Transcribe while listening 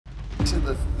said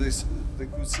that they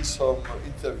could see some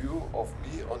interview of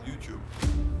me on YouTube.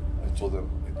 I told them,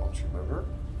 I don't remember.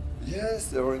 Yes,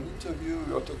 there were an interview,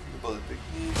 you were talking about the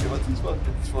technique, but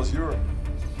it was your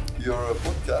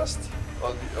podcast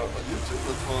on YouTube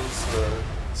that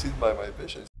was seen by my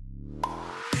patients.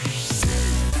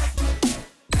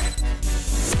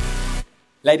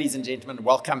 Ladies and gentlemen,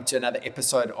 welcome to another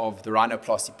episode of the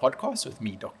Rhinoplasty podcast with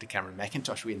me, Dr. Cameron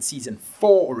McIntosh. We're in season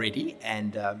 4 already,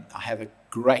 and I have a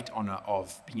great honor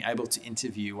of being able to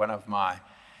interview one of my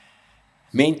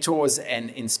mentors and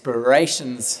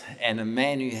inspirations, and a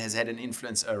man who has had an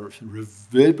influence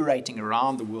reverberating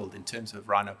around the world in terms of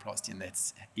rhinoplasty, and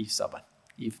that's Yves Saban.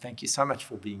 Yves, thank you so much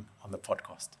for being on the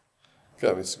podcast.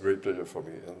 Cam, it's a great pleasure for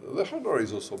me, and the honor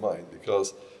is also mine,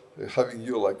 because having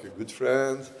you like a good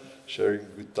friend, sharing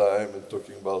good time and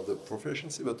talking about the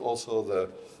proficiency, but also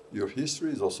your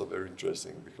history is also very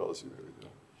interesting, because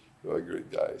you're a great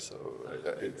guy. So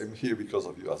I'm here because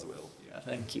of you as well. Yeah,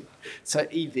 thank you. So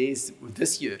Yves,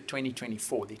 this year,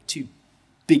 2024, there are 2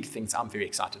 big things I'm very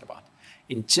excited about.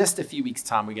 In just a few weeks'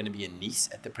 time, we're going to be in Nice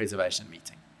at the preservation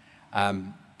meeting.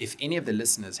 If any of the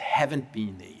listeners haven't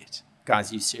been there yet,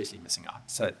 guys, you're seriously missing out.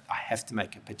 So I have to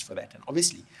make a pitch for that. And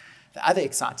obviously, the other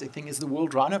exciting thing is the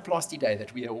World Rhinoplasty Day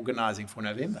that we are organizing for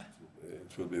November.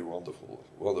 It will be wonderful,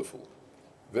 wonderful.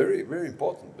 Very, very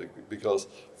important, because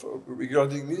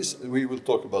regarding Nice, we will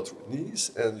talk about Nice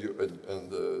and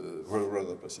the World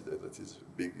Rhinoplasty Day. That is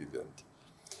a big event.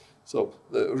 So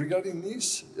regarding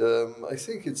Nice, I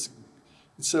think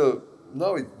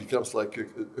now it becomes like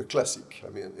a classic. I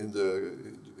mean,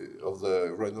 of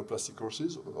the rhinoplasty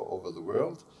courses over the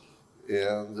world,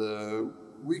 and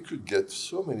we could get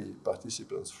so many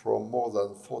participants from more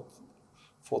than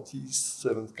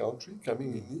 47 countries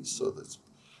coming in Nice. So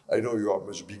I know you are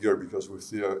much bigger, because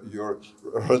with your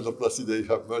Rhinoplasty Day you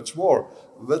have much more.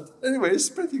 But anyway, it's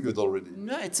pretty good already.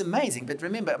 No, it's amazing. But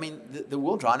remember, I mean, the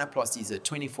World Rhinoplasty is a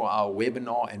 24-hour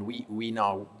webinar, and we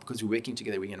now, because we're working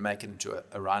together, we're going to make it into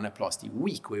a Rhinoplasty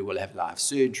week where we'll have live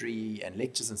surgery and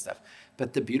lectures and stuff.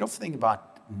 But the beautiful thing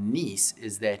about Nice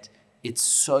is that it's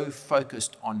so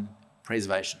focused on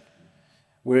preservation.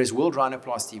 Whereas World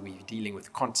Rhinoplasty, we're dealing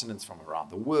with continents from around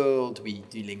the world, we're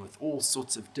dealing with all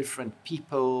sorts of different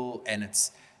people, and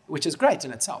which is great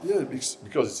in itself. Yeah,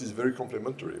 because it is very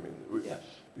complementary. I mean,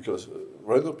 because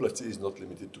rhinoplasty is not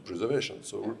limited to preservation.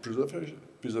 So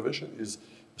preservation is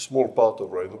a small part of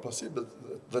rhinoplasty, but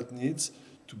that needs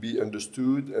to be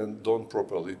understood and done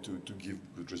properly to give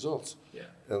good results. Yeah.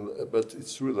 But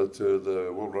it's true that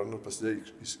the World Rhinoplasty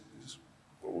Day is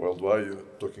worldwide. You're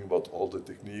talking about all the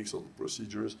techniques, all the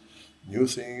procedures, new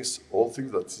things, all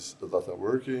things that are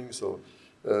working. So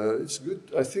it's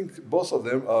good. I think both of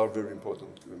them are very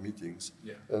important meetings.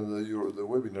 Yeah. And the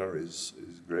webinar is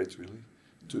great, really.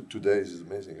 Today is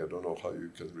amazing. I don't know how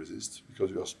you can resist, because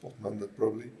you're a sportman, that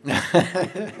probably.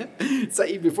 So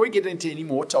before we get into any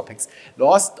more topics,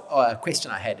 last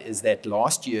question I had is that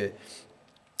last year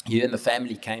you and the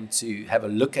family came to have a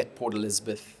look at Port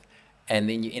Elizabeth, and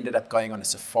then you ended up going on a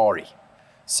safari.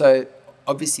 So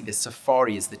obviously the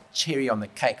safari is the cherry on the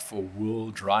cake for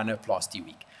World Rhinoplasty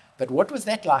Week. But what was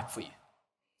that like for you?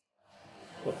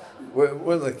 Well,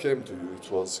 when I came to you, it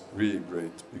was really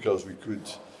great, because we could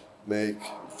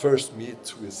first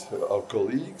meet with our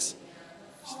colleagues,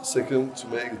 second to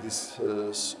make this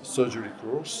surgery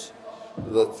course.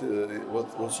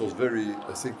 What was very,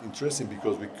 I think, interesting,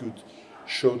 because we could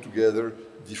show together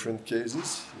different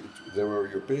cases. They were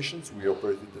your patients, we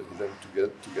operated them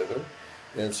together.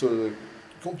 And so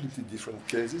completely different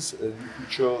cases, and you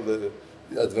could show the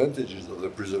advantages of the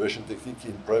preservation technique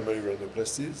in primary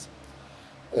rhinoplasties.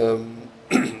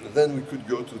 Then we could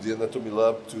go to the anatomy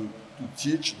lab to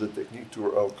teach the technique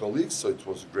to our colleagues, so it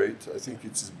was great. I think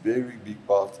it's a very big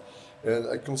part, and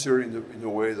I consider in a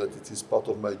way that it is part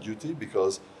of my duty,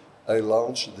 because I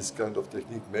launched this kind of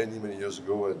technique many, many years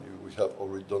ago, and we have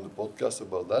already done a podcast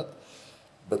about that.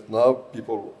 But now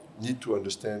people need to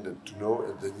understand and to know,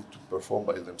 and they need to perform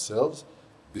by themselves.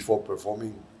 Before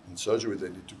performing in surgery, they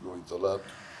need to go in the lab,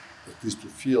 at least to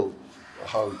feel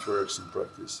how it works in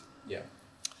practice. Yeah.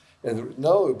 And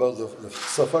now about the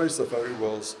safari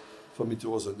was, for me, it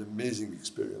was an amazing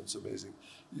experience, amazing.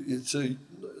 It's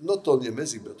not only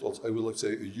amazing, but also, I would like to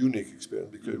say, a unique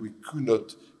experience, because we could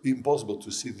not, impossible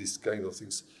to see these kind of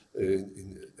things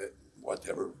in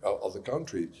whatever other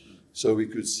country. So we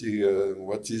could see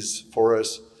what is, for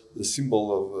us, the symbol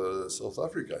of South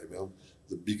Africa. I mean,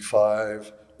 the Big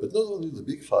Five, but not only the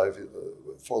Big Five.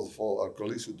 For our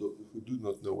colleagues who do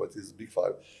not know what is the Big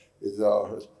Five, there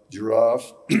are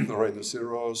giraffe,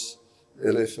 rhinoceros,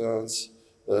 elephants,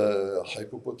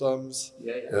 hippopotamus,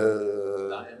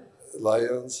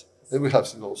 lions, and we have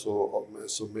seen also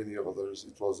so many others.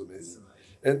 It was amazing.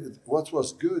 And what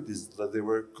was good is that they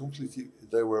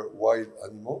were wild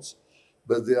animals,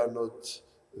 but they are not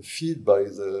fed by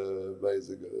the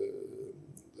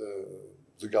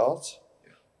guards,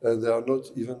 and they are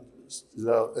not even.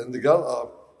 And the guards are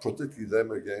protecting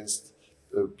them against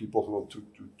people who want to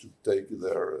take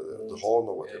the horn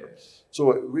or whatever.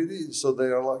 So really, so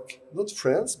they are like not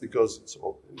friends because it's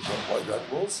wild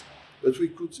animals, but we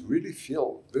could really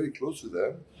feel very close to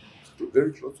them,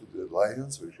 very close to the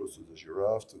lions, very close to the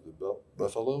giraffe, to the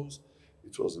buffaloes.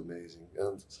 It was amazing,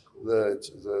 and it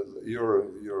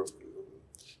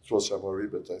was Chamorri,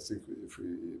 but I think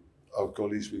our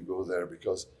colleagues will go there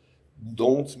because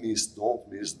don't miss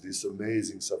this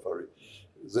amazing safari.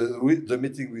 The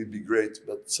meeting will be great,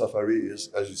 but safari is,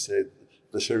 as you said,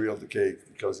 the cherry on the cake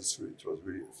because it was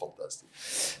really fantastic.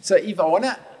 So, Yves, I want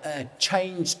to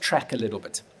change track a little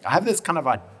bit. I have this kind of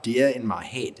idea in my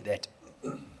head that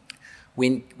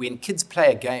when kids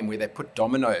play a game where they put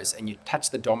dominoes and you touch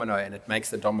the domino and it makes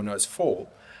the dominoes fall,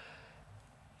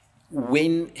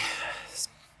 when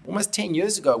almost 10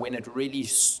 years ago, when it really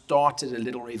started a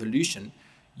little revolution,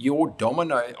 your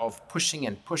domino of pushing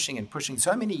and pushing and pushing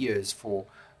so many years for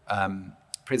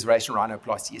preservation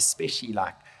rhinoplasty, especially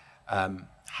like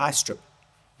high strip,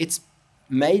 it's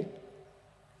made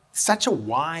such a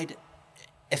wide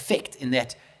effect in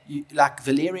that like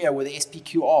Valerio with the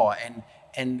SPQR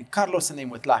and Carlos and them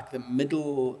with like the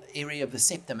middle area of the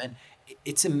septum. And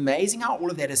it's amazing how all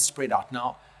of that has spread out.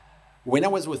 Now, when I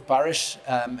was with Barish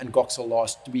and Goxel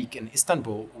last week in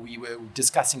Istanbul, we were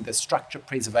discussing the structure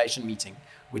preservation meeting,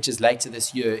 which is later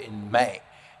this year in May.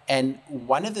 And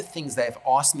one of the things they've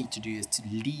asked me to do is to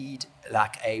lead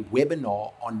like a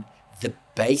webinar on the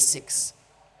basics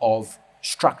of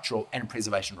structural and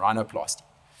preservation rhinoplasty.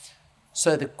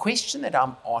 So the question that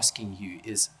I'm asking you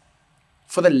is,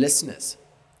 for the listeners,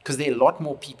 because there are a lot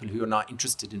more people who are now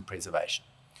interested in preservation,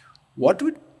 what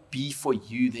would be for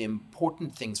you the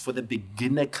important things for the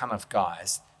beginner kind of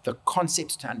guys, the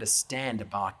concepts to understand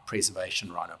about preservation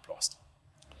rhinoplasty?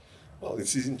 Well,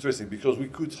 this is interesting because we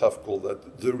could have called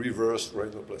that the reverse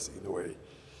rhinoplasty in a way.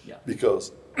 Yeah.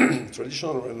 Because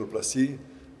traditional rhinoplasty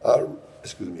are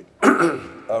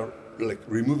like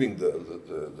removing the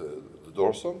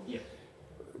dorsum,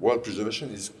 while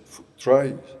preservation is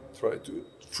try to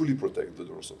fully protect the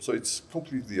dorsum. So it's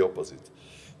completely the opposite.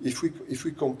 If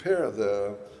we compare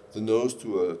the nose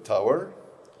to a tower,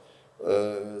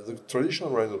 the traditional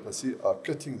rhinoplasty are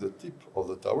cutting the tip of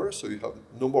the tower, so you have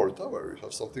no more a tower. You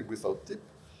have something without tip,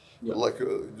 like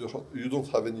you don't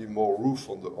have any more roof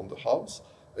on the house,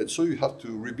 and so you have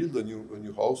to rebuild a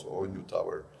new house or a new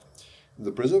tower. In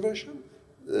the preservation,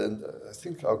 and I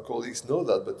think our colleagues know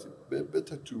that, but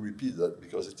better to repeat that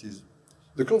because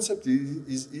the concept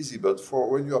is easy, but for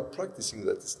when you are practicing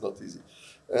that, it's not easy.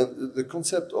 And the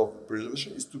concept of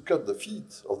preservation is to cut the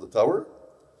feet of the tower,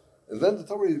 and then the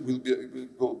tower will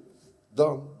go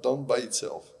down by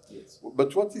itself. Yes.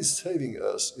 But what is saving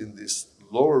us in this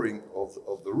lowering of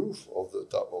the roof of the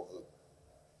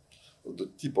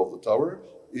tip of the tower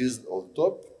is on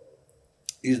top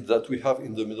is that we have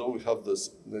in the middle we have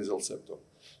this nasal septum.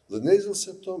 The nasal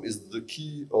septum is the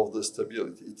key of the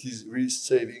stability. It is really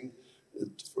saving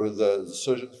for the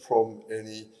surgeon from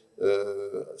any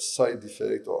side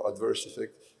effect or adverse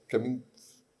effect coming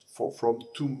from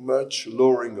too much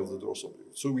lowering of the dorsal.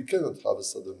 So we cannot have a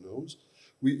sudden nose.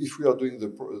 If we are doing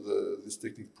this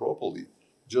technique properly,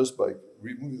 just by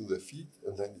removing the feet,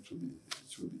 and then it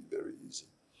will be very easy.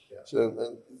 Yeah.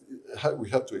 So, we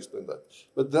have to explain that.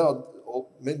 But there are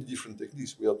many different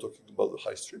techniques. We are talking about the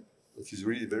high strip, that is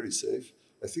really very safe.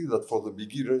 I think that for the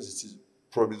beginners, it is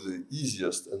probably the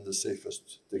easiest and the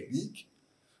safest technique.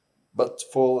 But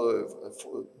for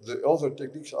the other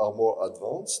techniques are more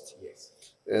advanced. Yes.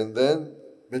 And then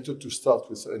better to start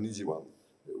with an easy one.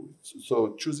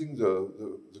 So choosing the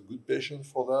good patient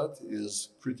for that is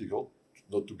critical,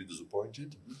 not to be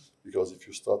disappointed, because if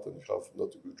you start and you have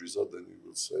not a good result, then you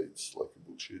will say it's like a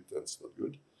bullshit and it's not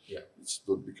good. Yeah. It's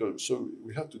not because, so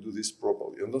we have to do this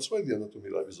properly. And that's why the anatomy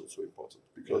lab is also important,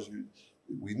 because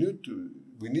we need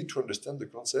to understand the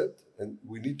concept, and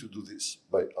we need to do this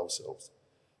by ourselves,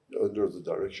 under the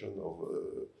direction of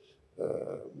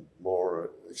a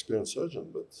more experienced surgeon,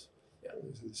 but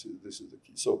this is the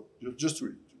key. So just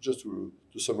to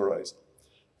summarize,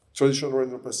 traditional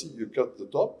rhinoplasty, you cut the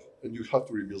top and you have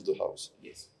to rebuild the house.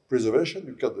 Yes. Preservation,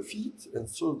 you cut the feet, and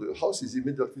so the house is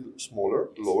immediately smaller,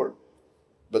 lower,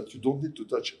 but you don't need to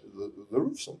touch the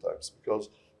roof sometimes, because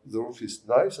the roof is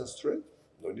nice and straight,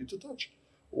 no need to touch.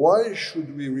 Why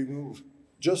should we remove,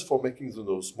 just for making the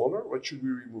nose smaller, why should we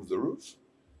remove the roof?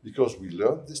 because we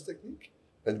learned this technique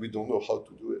and we don't know how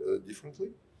to do it differently,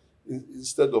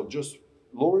 instead of just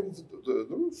lowering the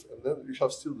roof, and then you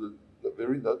have still the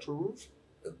very natural roof,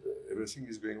 and everything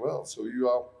is going well. So you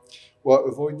are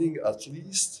avoiding at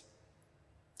least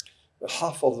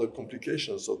half of the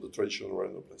complications of the traditional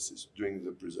rhinoplasties during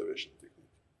the preservation technique.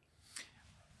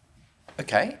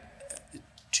 Okay,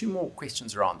 two more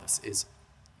questions around this is,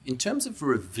 in terms of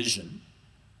revision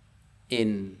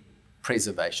in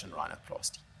preservation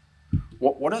rhinoplasty,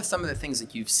 what are some of the things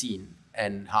that you've seen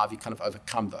and how have you kind of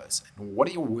overcome those? And what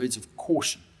are your words of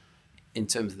caution in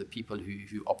terms of the people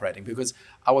who are operating? Because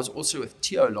I was also with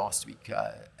Theo last week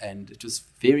and it was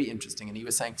very interesting, and he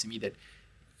was saying to me that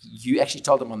you actually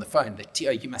told him on the phone that,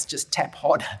 Theo, you must just tap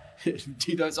harder,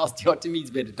 do those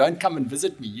osteotomies better, don't come and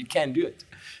visit me, you can do it.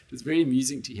 It was very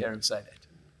amusing to hear him say that.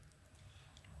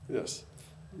 Yes.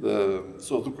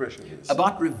 So the question is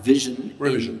about revisions.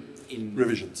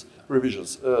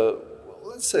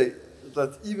 Let's say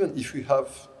that even if we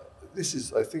have,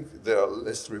 I think there are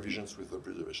less revisions with the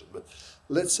preservation, but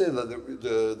let's say that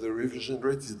the revision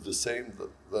rate is the same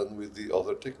than with the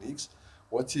other techniques.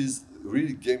 What is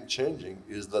really game-changing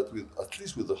is that at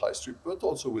least with the high strip, but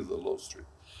also with the low strip,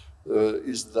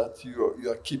 is that you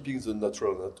are keeping the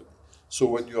natural anatomy. So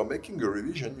when you are making a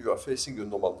revision, you are facing a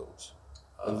normal nose.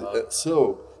 And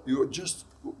so you just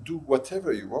do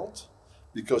whatever you want,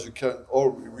 because you can or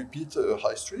repeat a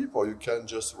high strip, or you can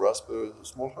just rasp a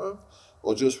small herb,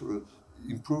 or just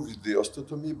improve the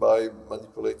osteotomy by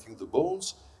manipulating the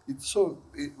bones. With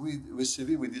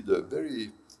CV, we did a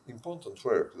very important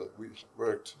work that we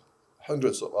worked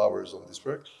hundreds of hours on this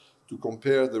work to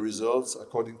compare the results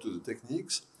according to the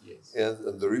techniques. Yes.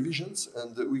 and the revisions,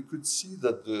 and we could see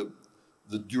that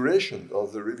the duration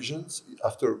of the revisions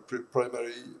after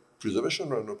primary preservation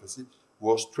rhinoplasty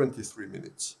was 23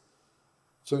 minutes.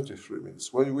 23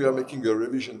 minutes. When we are making a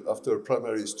revision after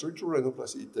primary structural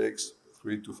rhinoplasty, it takes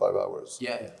 3 to 5 hours.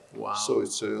 Yeah. Wow. So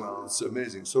it's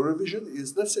amazing. So revision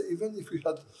is, let's say, even if we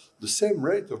had the same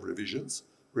rate of revisions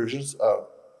are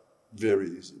very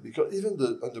easy, because even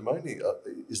the undermining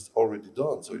is already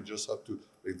done. So you just have to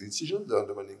make the incision, the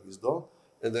undermining is done,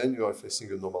 and then you are facing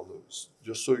a normal nose.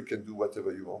 Just so you can do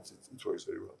whatever you want. It works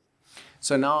very well.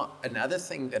 So now another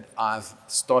thing that I've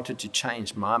started to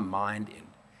change my mind in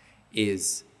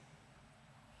is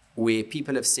where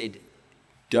people have said,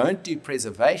 don't do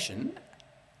preservation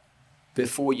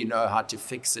before you know how to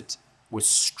fix it with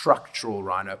structural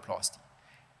rhinoplasty.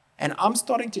 And I'm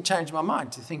starting to change my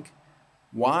mind to think,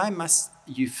 why must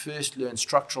you first learn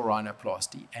structural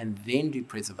rhinoplasty and then do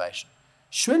preservation?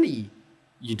 Surely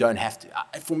you don't have to.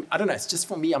 I don't know, it's just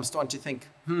for me, I'm starting to think,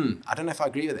 I don't know if I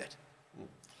agree with that.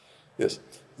 Yes,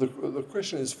 the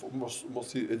question is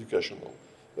mostly educational.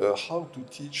 How to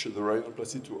teach the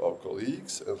rhinoplasty to our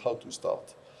colleagues and how to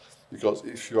start. Because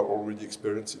if you are already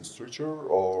experienced in structure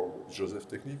or Joseph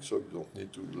technique, so you don't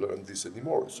need to learn this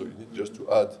anymore. So you need just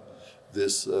to add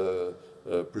this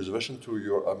preservation to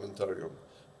your armamentarium.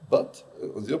 But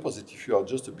on the opposite, if you are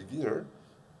just a beginner,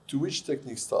 to which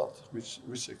technique start?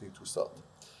 Which technique to start?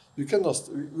 You cannot.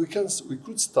 We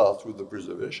could start with the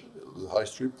preservation. The high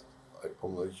strip,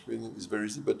 on my opinion, is very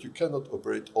easy, but you cannot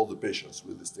operate all the patients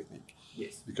with this technique.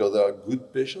 Yes. Because there are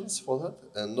good patients for that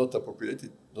and not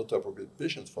appropriate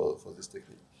patients for this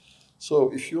technique.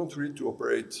 So if you want really to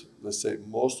operate, let's say,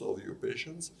 most of your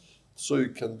patients, so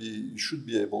you should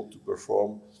be able to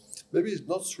perform, maybe it's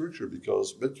not structure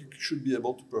but you should be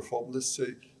able to perform, let's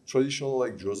say, traditional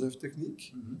like Joseph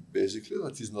technique. Basically,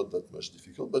 that is not that much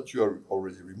difficult, but you are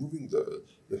already removing the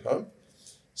hump.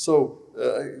 So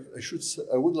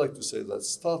I would like to say that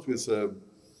start with,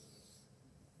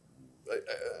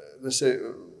 let's say,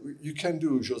 you can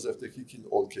do Joseph technique in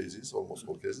all cases, almost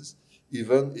all cases,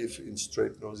 even if in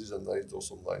straight noses and nice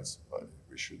dorsal lines,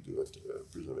 we should do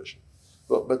preservation.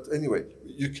 But anyway,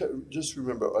 you can just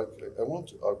remember, I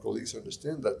want our colleagues to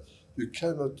understand that you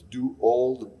cannot do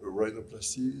all the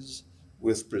rhinoplasties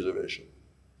with preservation.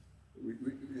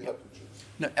 We have to choose.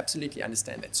 No, absolutely, I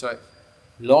understand that. So,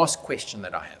 last question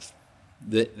that I have.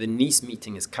 The Nice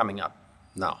meeting is coming up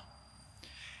now.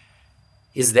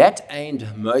 Is that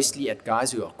aimed mostly at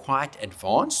guys who are quite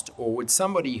advanced, or would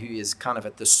somebody who is kind of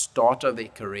at the start of their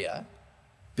career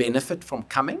benefit from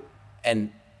coming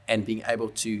and being able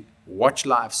to watch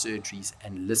live surgeries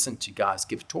and listen to guys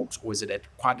give talks, or is it at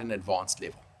quite an advanced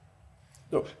level?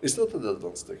 No, it's not an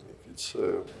advanced technique. It's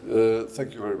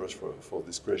thank you very much for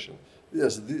this question.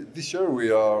 Yes, this year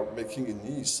we are making in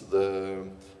Nice the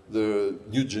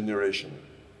new generation.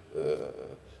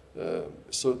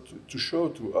 So to show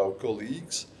to our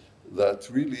colleagues that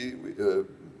really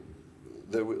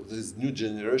this new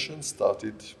generation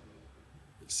started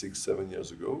 6-7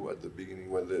 years ago at the beginning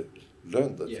when they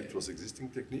learned that it was existing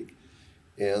technique.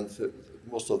 And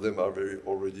most of them are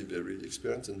already very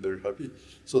experienced and very happy.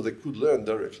 So they could learn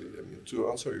directly. I mean, to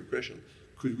answer your question,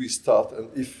 could we start, and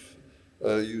if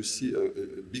you see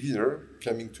a beginner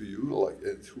coming to you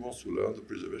and who wants to learn the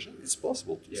preservation, it's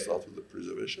possible to start with the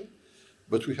preservation,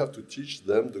 but we have to teach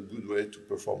them the good way to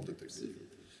perform the technique.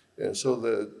 And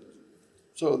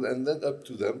and then up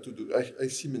to them to do. I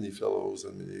see many fellows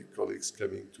and many colleagues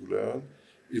coming to learn,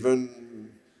 even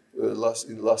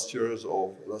last year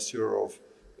of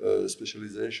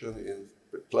specialization in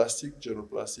plastic, general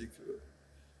plastic,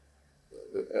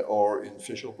 or in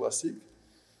facial plastic.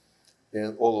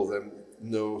 And all of them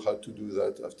know how to do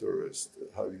that after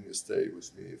having a stay with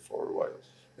me for a while.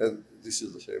 And this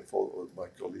is the same for my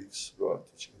colleagues who are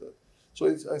teaching that. So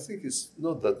I think it's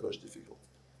not that much difficult.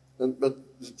 But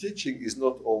the teaching is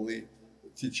not only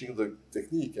teaching the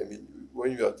technique. I mean,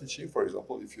 when you are teaching, for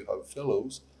example, if you have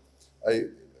fellows, I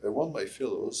want my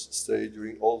fellows stay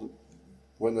during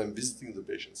when I'm visiting the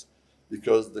patients,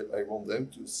 because I want them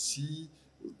to see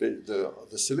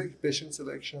the patient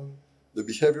selection, the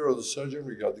behavior of the surgeon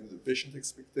regarding the patient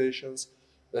expectations,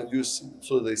 and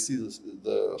so they see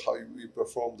how we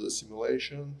perform the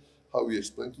simulation, how we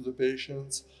explain to the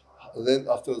patients, and then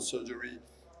after the surgery,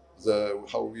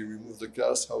 how we remove the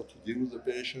cast, how to deal with the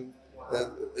patient,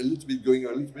 and going a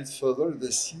little bit further,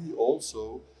 they see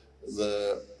also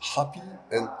the happy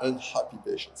and unhappy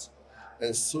patients.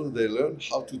 And so they learn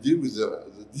how to deal with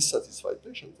the dissatisfied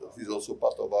patient. That is also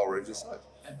part of our exercise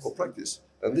or practice.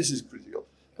 And this is critical.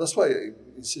 That's why I'm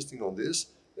insisting on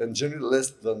this. And generally, less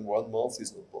than 1 month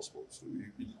is not possible. So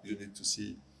you need to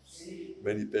see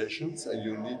many patients, and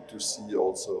you need to see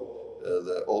also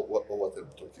what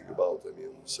I'm talking about. I mean,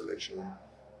 selection,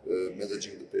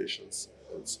 managing the patients.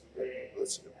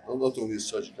 That's not only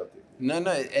surgical technique. No,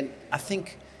 and I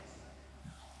think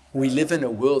we live in a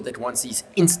world that wants these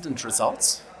instant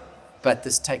results, but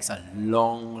this takes a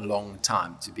long, long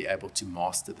time to be able to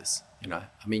master this.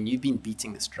 I mean, you've been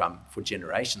beating this drum for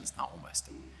generations now almost,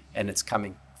 and it's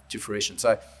coming to fruition.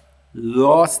 So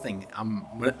last thing, I'm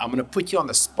going to put you on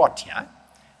the spot here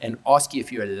and ask you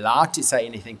if you're allowed to say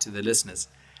anything to the listeners.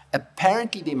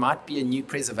 Apparently, there might be a new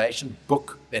preservation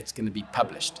book that's going to be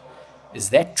published. Is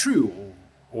that true,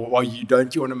 or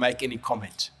don't you want to make any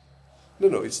comment?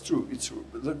 No, it's true. It's true.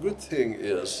 But the good thing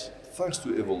is, thanks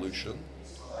to evolution,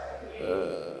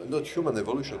 not human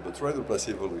evolution, but rhinoplasty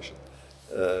evolution,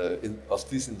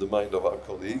 at least in the mind of our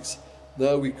colleagues,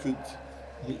 now we could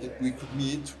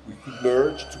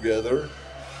merge together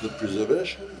the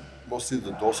preservation, mostly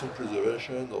the dorsal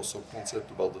preservation, also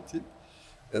concept about the tip,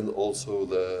 and also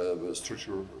the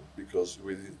structure, because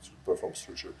we need to perform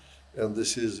structure. And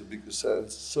this is a big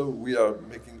sense. So we are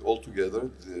making all together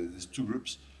these two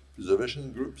groups,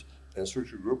 preservation groups and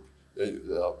structure group. They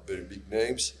are very big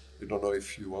names. I don't know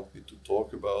if you want me to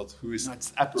talk about who is... No,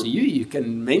 it's up to you. You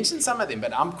can mention some of them,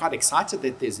 but I'm quite excited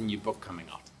that there's a new book coming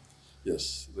out.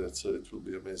 Yes, it will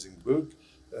be an amazing book.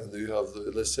 And you have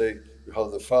you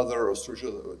have the father of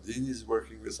structure, Dean is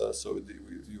working with us, so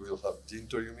you will have Dean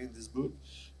Toyumi in this book.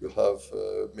 You have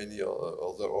many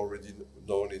other already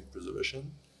known in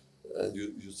preservation. And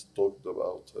you talked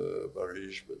about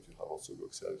Barish, but you have also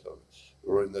Goxel.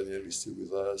 Roy Daniel is still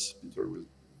with us. Peter will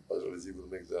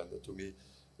make the anatomy.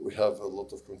 We have a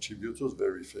lot of contributors,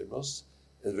 very famous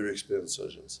and very experienced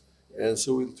surgeons. And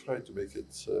so we'll try to make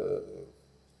it a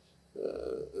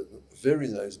very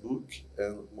nice book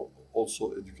and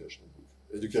also educational book.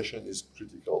 Education is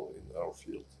critical in our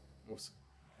field. Awesome.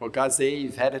 Well, guys, there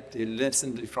you've had it. You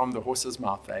listened from the horse's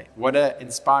mouth. Eh? What an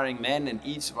inspiring man. And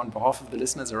Yves, on behalf of the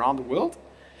listeners around the world,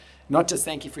 not just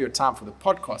thank you for your time for the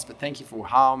podcast, but thank you for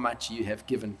how much you have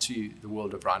given to the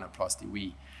world of rhinoplasty.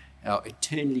 We are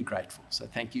eternally grateful. So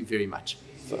thank you very much.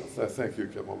 Thank you,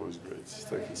 Kamal. It was great.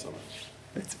 Thank you so much.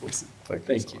 That's awesome.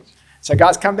 Thank you. Much. So,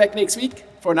 guys, come back next week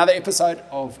for another episode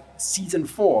of Season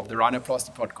 4 of the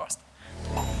Rhinoplasty Podcast.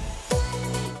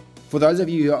 For those of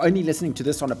you who are only listening to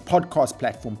this on a podcast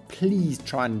platform, please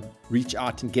try and reach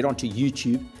out and get onto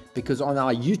YouTube, because on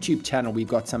our YouTube channel, we've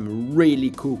got some really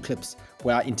cool clips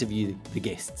where I interview the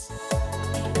guests.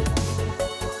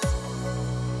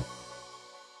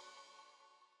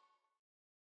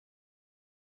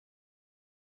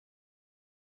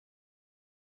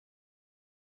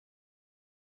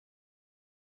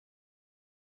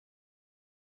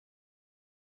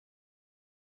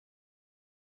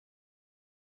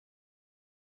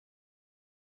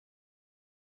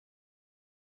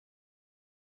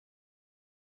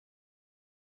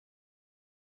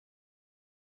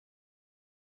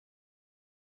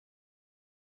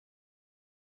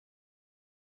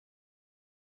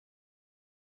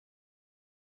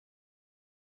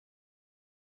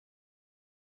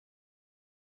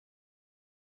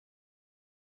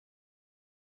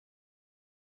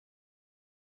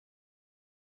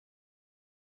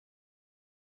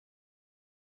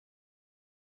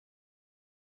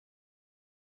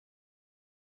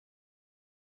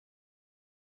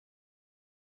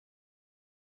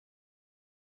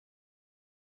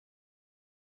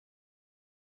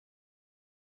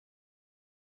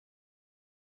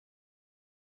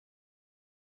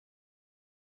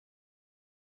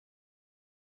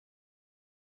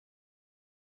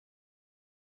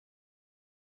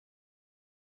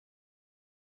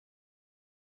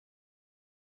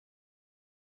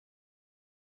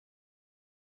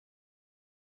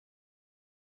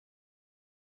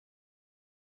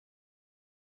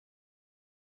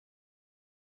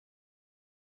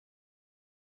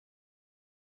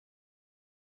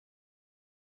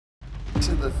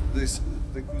 said that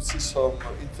they could see some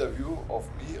interview of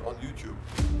me on YouTube.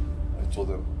 I told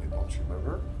them, I don't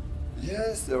remember.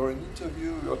 Yes, there were an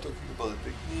interview, we were talking about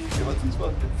the technique, about this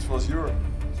one. It was your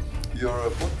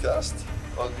podcast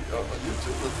on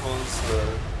YouTube that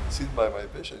was seen by my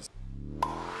patients.